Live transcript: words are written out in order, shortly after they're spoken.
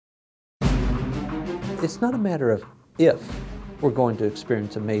It's not a matter of if we're going to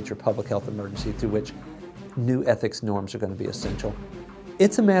experience a major public health emergency through which new ethics norms are going to be essential.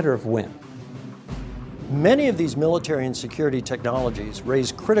 It's a matter of when. Many of these military and security technologies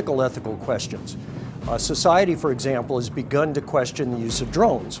raise critical ethical questions. Society, for example, has begun to question the use of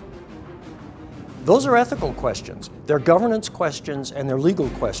drones. Those are ethical questions. They're governance questions and they're legal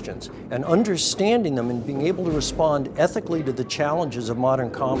questions. And understanding them and being able to respond ethically to the challenges of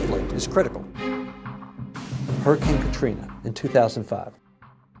modern conflict is critical. Hurricane Katrina in 2005.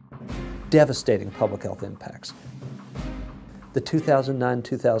 Devastating public health impacts. The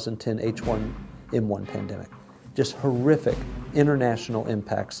 2009-2010 H1N1 pandemic. Just horrific international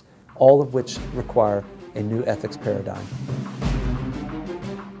impacts, all of which require a new ethics paradigm.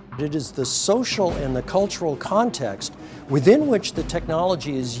 It is the social and the cultural context within which the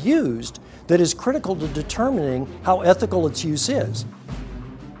technology is used that is critical to determining how ethical its use is.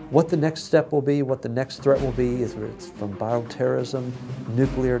 What the next step will be, what the next threat will be, is it's from bioterrorism,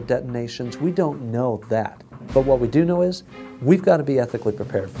 nuclear detonations, we don't know that. But what we do know is we've got to be ethically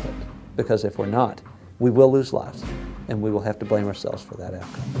prepared for it, because if we're not, we will lose lives, and we will have to blame ourselves for that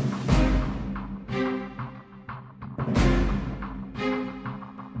outcome.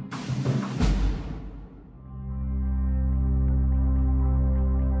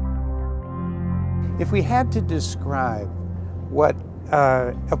 If we had to describe what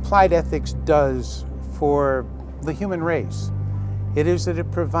applied ethics does for the human race, it is that it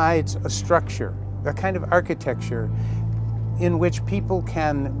provides a structure, a kind of architecture in which people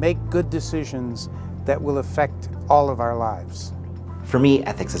can make good decisions that will affect all of our lives. For me,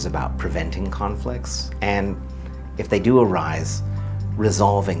 ethics is about preventing conflicts, and if they do arise,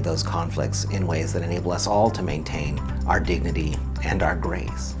 resolving those conflicts in ways that enable us all to maintain our dignity and our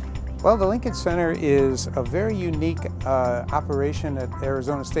grace. Well, the Lincoln Center is a very unique operation at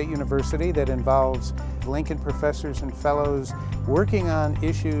Arizona State University that involves Lincoln professors and fellows working on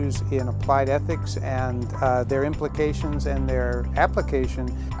issues in applied ethics and their implications and their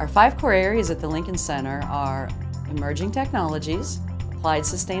application. Our 5 core areas at the Lincoln Center are emerging technologies, applied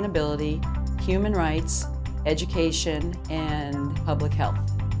sustainability, human rights, education, and public health.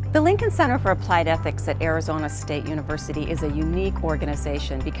 The Lincoln Center for Applied Ethics at Arizona State University is a unique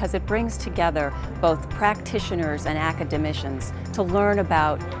organization because it brings together both practitioners and academicians to learn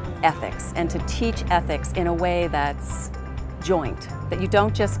about ethics and to teach ethics in a way that's joint, that you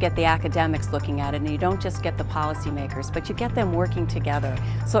don't just get the academics looking at it and you don't just get the policymakers, but you get them working together.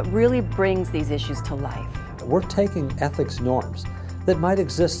 So it really brings these issues to life. We're taking ethics norms that might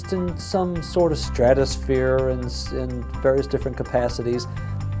exist in some sort of stratosphere and in various different capacities.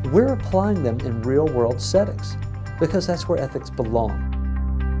 We're applying them in real-world settings because that's where ethics belong.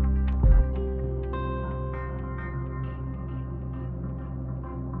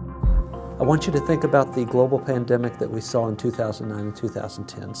 I want you to think about the global pandemic that we saw in 2009 and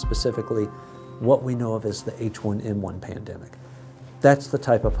 2010, specifically what we know of as the H1N1 pandemic. That's the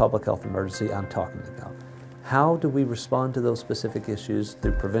type of public health emergency I'm talking about. How do we respond to those specific issues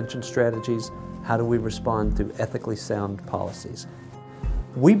through prevention strategies? How do we respond through ethically sound policies?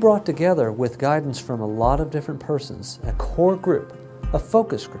 We brought together, with guidance from a lot of different persons, a core group, a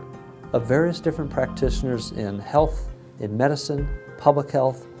focus group of various different practitioners in health, in medicine, public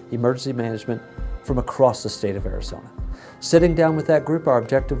health, emergency management from across the state of Arizona. Sitting down with that group, our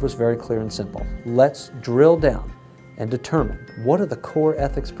objective was very clear and simple. Let's drill down and determine what are the core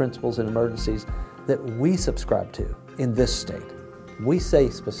ethics principles in emergencies that we subscribe to in this state. We say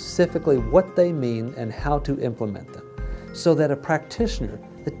specifically what they mean and how to implement them, so that a practitioner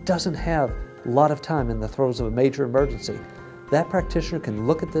that doesn't have a lot of time in the throes of a major emergency, that practitioner can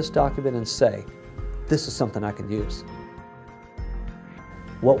look at this document and say, this is something I can use.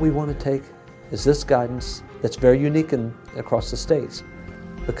 What we want to take is this guidance that's very unique across the states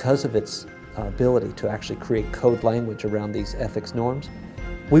because of its ability to actually create code language around these ethics norms.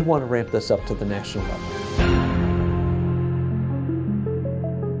 We want to ramp this up to the national level.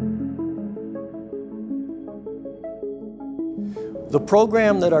 The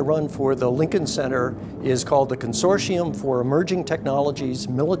program that I run for the Lincoln Center is called the Consortium for Emerging Technologies,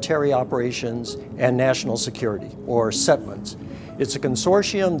 Military Operations, and National Security, or CETMANS. It's a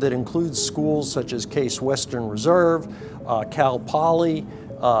consortium that includes schools such as Case Western Reserve, Cal Poly,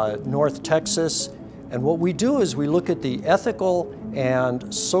 North Texas, and what we do is we look at the ethical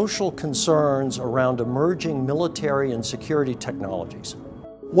and social concerns around emerging military and security technologies.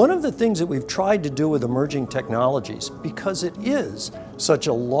 One of the things that we've tried to do with emerging technologies, because it is such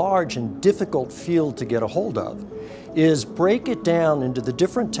a large and difficult field to get a hold of, is break it down into the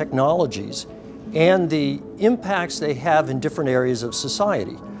different technologies and the impacts they have in different areas of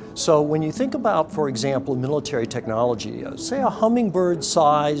society. So when you think about, for example, military technology, say a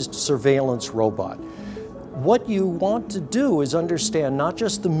hummingbird-sized surveillance robot, what you want to do is understand not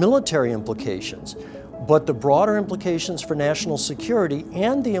just the military implications, but the broader implications for national security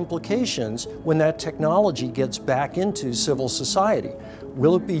and the implications when that technology gets back into civil society.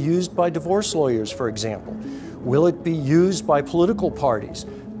 Will it be used by divorce lawyers, for example? Will it be used by political parties?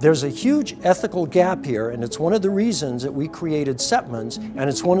 There's a huge ethical gap here, and it's one of the reasons that we created Setmans, and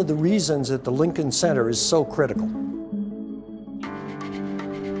it's one of the reasons that the Lincoln Center is so critical.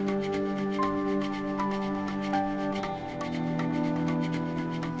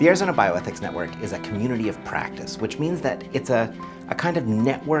 The Arizona Bioethics Network is a community of practice, which means that it's a kind of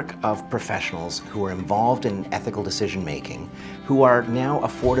network of professionals who are involved in ethical decision making, who are now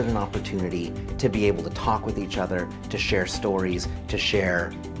afforded an opportunity to be able to talk with each other, to share stories, to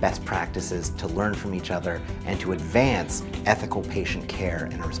share best practices, to learn from each other, and to advance ethical patient care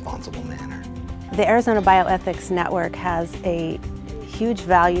in a responsible manner. The Arizona Bioethics Network has a huge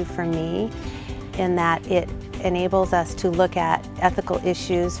value for me in that it enables us to look at ethical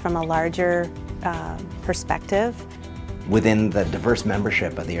issues from a larger perspective. Within the diverse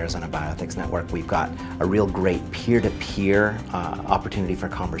membership of the Arizona Bioethics Network, we've got a real great peer-to-peer opportunity for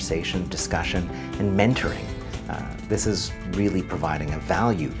conversation, discussion, and mentoring. This is really providing a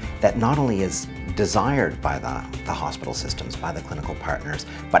value that not only is desired by the hospital systems, by the clinical partners,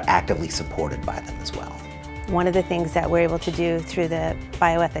 but actively supported by them as well. One of the things that we're able to do through the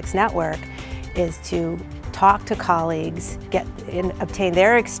Bioethics Network is to talk to colleagues, obtain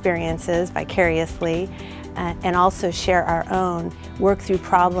their experiences vicariously, and also share our own, work through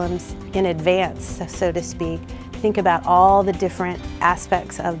problems in advance, so to speak, think about all the different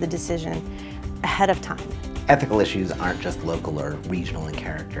aspects of the decision ahead of time. Ethical issues aren't just local or regional in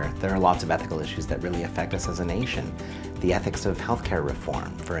character. There are lots of ethical issues that really affect us as a nation. The ethics of healthcare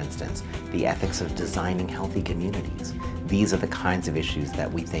reform, for instance, the ethics of designing healthy communities. These are the kinds of issues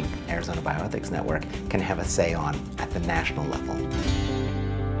that we think Arizona Bioethics Network can have a say on at the national level.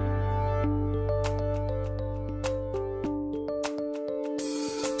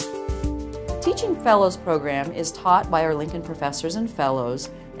 Teaching Fellows program is taught by our Lincoln professors and fellows,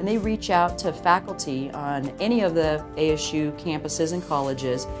 and they reach out to faculty on any of the ASU campuses and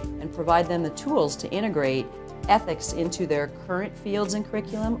colleges and provide them the tools to integrate ethics into their current fields and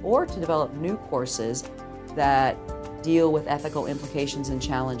curriculum, or to develop new courses that deal with ethical implications and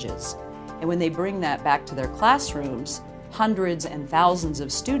challenges. And when they bring that back to their classrooms, hundreds and thousands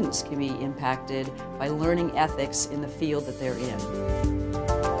of students can be impacted by learning ethics in the field that they're in.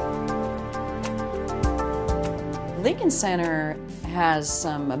 Lincoln Center has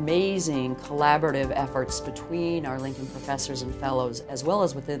some amazing collaborative efforts between our Lincoln professors and fellows, as well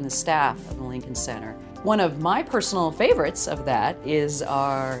as within the staff of the Lincoln Center. One of my personal favorites of that is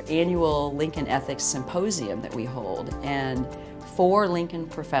our annual Lincoln Ethics Symposium that we hold. And 4 Lincoln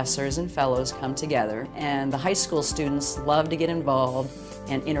professors and fellows come together, and the high school students love to get involved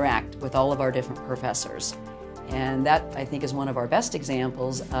and interact with all of our different professors. And that, I think, is one of our best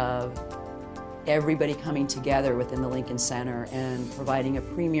examples of everybody coming together within the Lincoln Center and providing a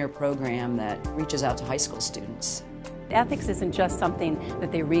premier program that reaches out to high school students. Ethics isn't just something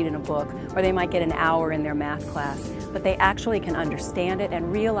that they read in a book, or they might get an hour in their math class, but they actually can understand it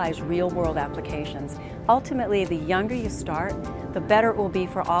and realize real-world applications. Ultimately, the younger you start, the better it will be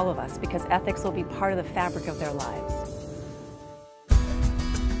for all of us, because ethics will be part of the fabric of their lives.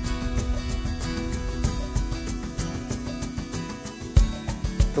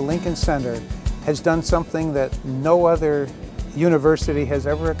 The Lincoln Center has done something that no other university has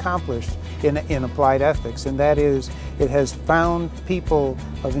ever accomplished in applied ethics, and that is it has found people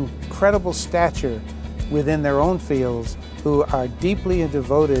of incredible stature within their own fields who are deeply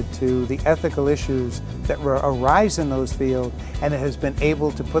devoted to the ethical issues that arise in those fields, and it has been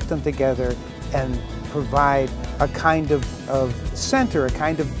able to put them together and provide a kind of center, a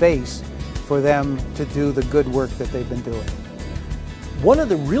kind of base for them to do the good work that they've been doing. One of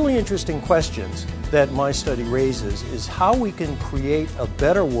the really interesting questions that my study raises is how we can create a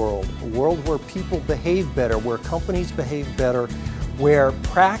better world, a world where people behave better, where companies behave better, where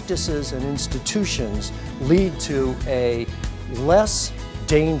practices and institutions lead to a less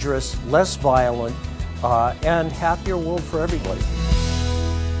dangerous, less violent, and happier world for everybody.